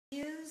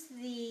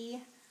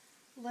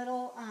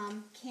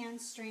can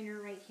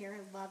strainer right here.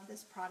 I love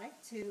this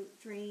product to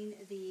drain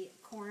the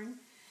corn.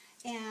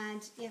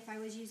 And if I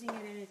was using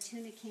it in a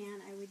tuna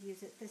can, I would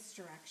use it this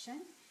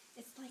direction.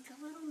 It's like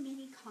a little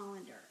mini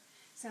colander.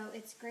 So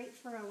it's great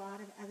for a lot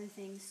of other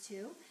things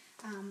too.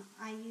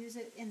 I use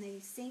it in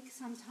the sink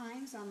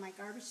sometimes on my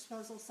garbage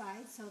disposal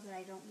side so that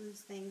I don't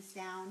lose things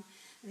down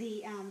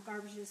the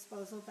garbage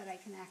disposal, but I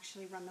can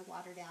actually run the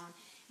water down,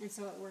 and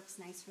so it works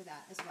nice for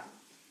that as well.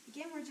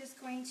 Again, we're just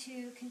going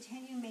to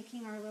continue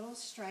making our little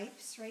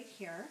stripes right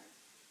here.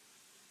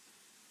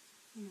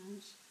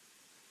 And just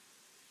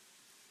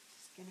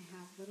going to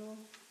have little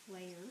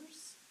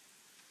layers.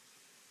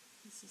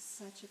 This is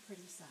such a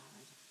pretty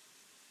salad.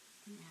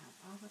 We're going to have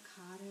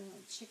avocado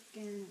and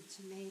chicken and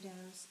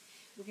tomatoes.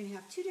 We're going to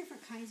have two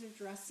different kinds of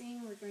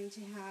dressing. We're going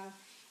to have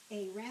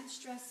a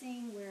ranch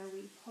dressing where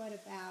we put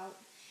about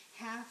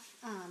half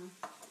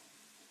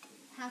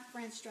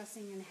ranch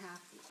dressing and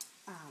half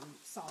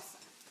salsa.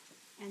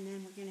 And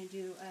then we're going to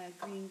do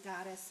a green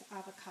goddess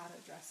avocado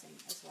dressing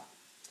as well.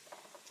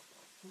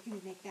 We're going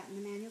to make that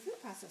in the manual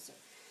food processor.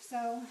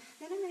 So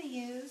then I'm going to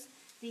use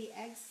the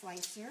egg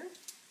slicer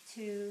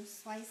to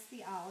slice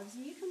the olives.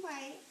 And you can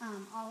buy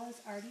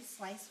olives already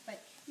sliced,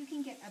 but you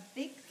can get a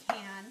big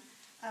can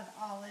of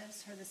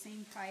olives for the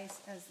same price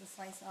as the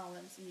sliced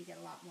olives, and you get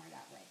a lot more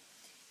that way.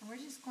 And we're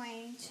just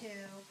going to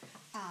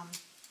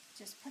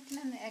just put them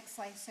in the egg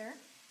slicer.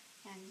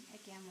 And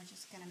again, we're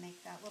just going to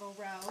make that little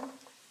row.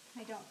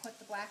 I don't put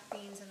the black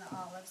beans in the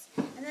olives.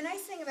 And the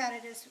nice thing about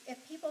it is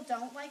if people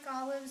don't like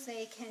olives,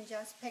 they can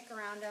just pick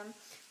around them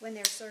when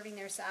they're serving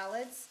their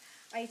salads.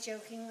 I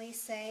jokingly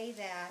say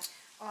that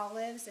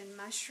olives and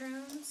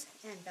mushrooms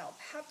and bell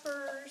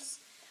peppers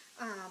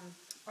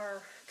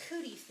are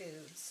cootie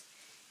foods,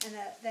 and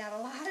that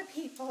a lot of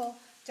people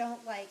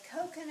don't like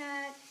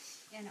coconut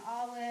and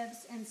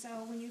olives, and so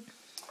when you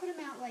put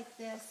them out like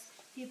this,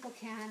 people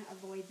can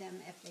avoid them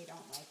if they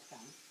don't like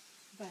them.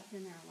 But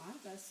then there are a lot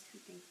of us who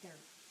think they're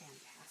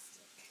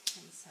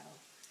fantastic, and so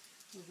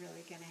we're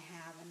really going to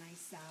have a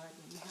nice salad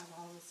when we have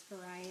all this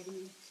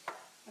variety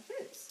of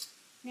foods.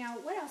 Now,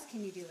 what else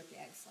can you do with the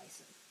egg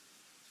slicer?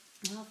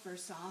 Well,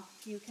 first off,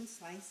 you can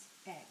slice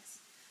eggs.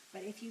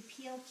 But if you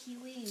peel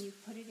kiwi and you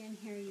put it in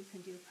here, you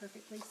can do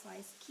perfectly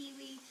sliced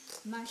kiwi,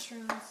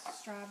 mushrooms,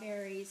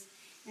 strawberries.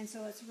 And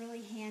so it's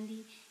really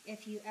handy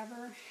if you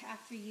ever,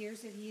 after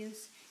years of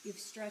use, you've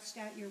stretched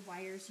out your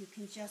wires, you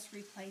can just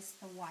replace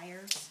the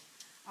wires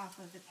off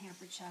of the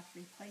Pampered Chef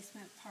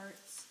replacement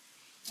parts.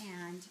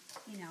 And,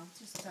 you know,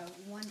 just a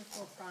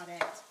wonderful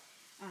product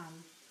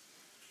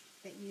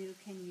that you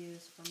can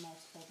use for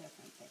multiple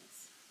different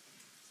things.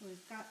 So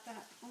we've got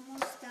that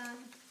almost done.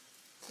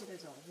 So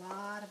there's a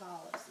lot of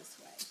olives this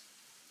way.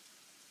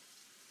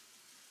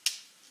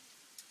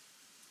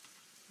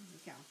 There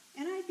we go.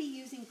 And I'd be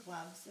using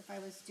gloves if I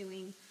was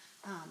doing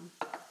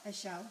a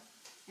show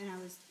and I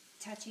was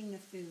touching the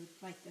food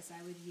like this.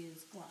 I would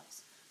use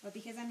gloves. But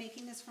because I'm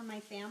making this for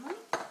my family,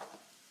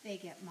 they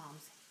get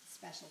Mom's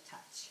special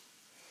touch.